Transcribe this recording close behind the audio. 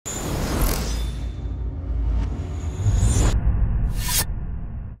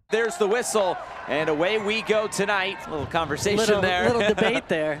There's the whistle, and away we go tonight. A little conversation there. Little debate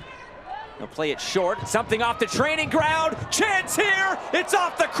there. They'll play it short. Something off the training ground. Chance here. It's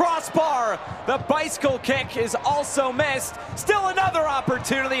off the crossbar. The bicycle kick is also missed. Still another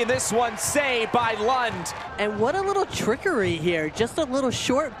opportunity, and this one saved by Lund. And what a little trickery here. Just a little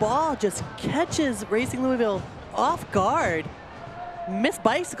short ball just catches Racing Louisville off guard. Missed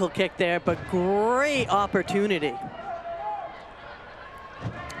bicycle kick there, but great opportunity.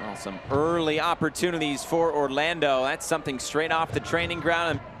 Well, some early opportunities for Orlando. That's something straight off the training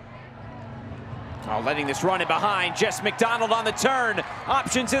ground. Oh, letting this run in behind. Jess McDonald on the turn.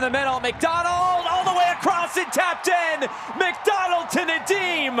 Options in the middle. McDonald all the way across and tapped in. McDonald to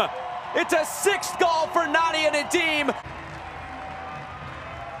Nadim. It's a sixth goal for Nadia Nadim.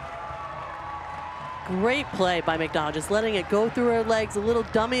 Great play by McDonald, just letting it go through her legs. A little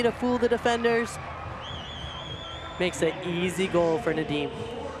dummy to fool the defenders. Makes an easy goal for Nadim.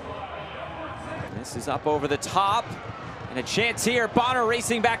 This is up over the top. And a chance here. Bonner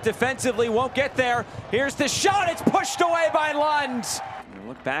racing back defensively. Won't get there. Here's the shot. It's pushed away by Lund.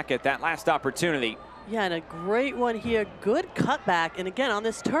 Look back at that last opportunity. Yeah, and a great one here. Good cutback. And again, on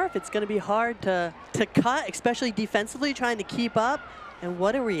this turf, it's going to be hard to cut, especially defensively, trying to keep up. And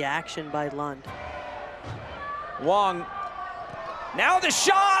what a reaction by Lund. Wong. Now the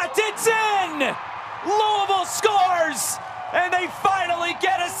shot. It's in. Louisville scores. And they finally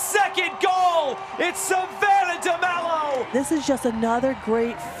get a second goal. It's Savannah DeMello. This is just another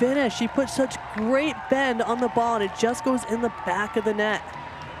great finish. She put such great bend on the ball, and it just goes in the back of the net.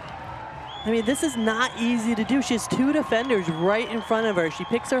 I mean, this is not easy to do. She has two defenders right in front of her. She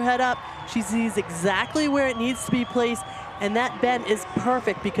picks her head up. She sees exactly where it needs to be placed, and that bend is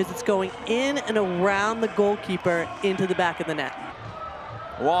perfect because it's going in and around the goalkeeper into the back of the net.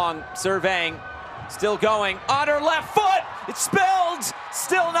 Wong surveying. Still going on her left foot. It's spilled.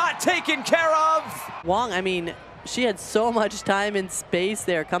 Still not taken care of. Wong, I mean, she had so much time and space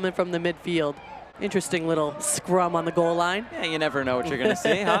there coming from the midfield. Interesting little scrum on the goal line. Yeah, you never know what you're going to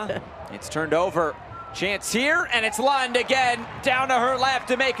see, huh? It's turned over. Chance here, and it's Lund again. Down to her left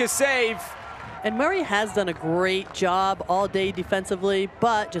to make a save. And Murray has done a great job all day defensively,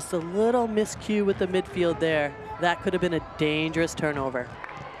 but just a little miscue with the midfield there. That could have been a dangerous turnover.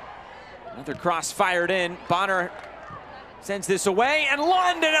 Another cross fired in. Bonner sends this away, and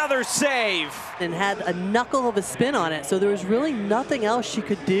Lund another save. And had a knuckle of a spin on it, so there was really nothing else she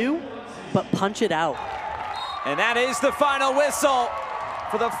could do but punch it out. And that is the final whistle.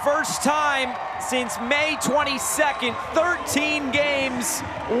 For the first time since May 22nd, 13 games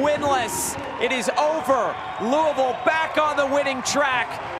winless. It is over. Louisville back on the winning track.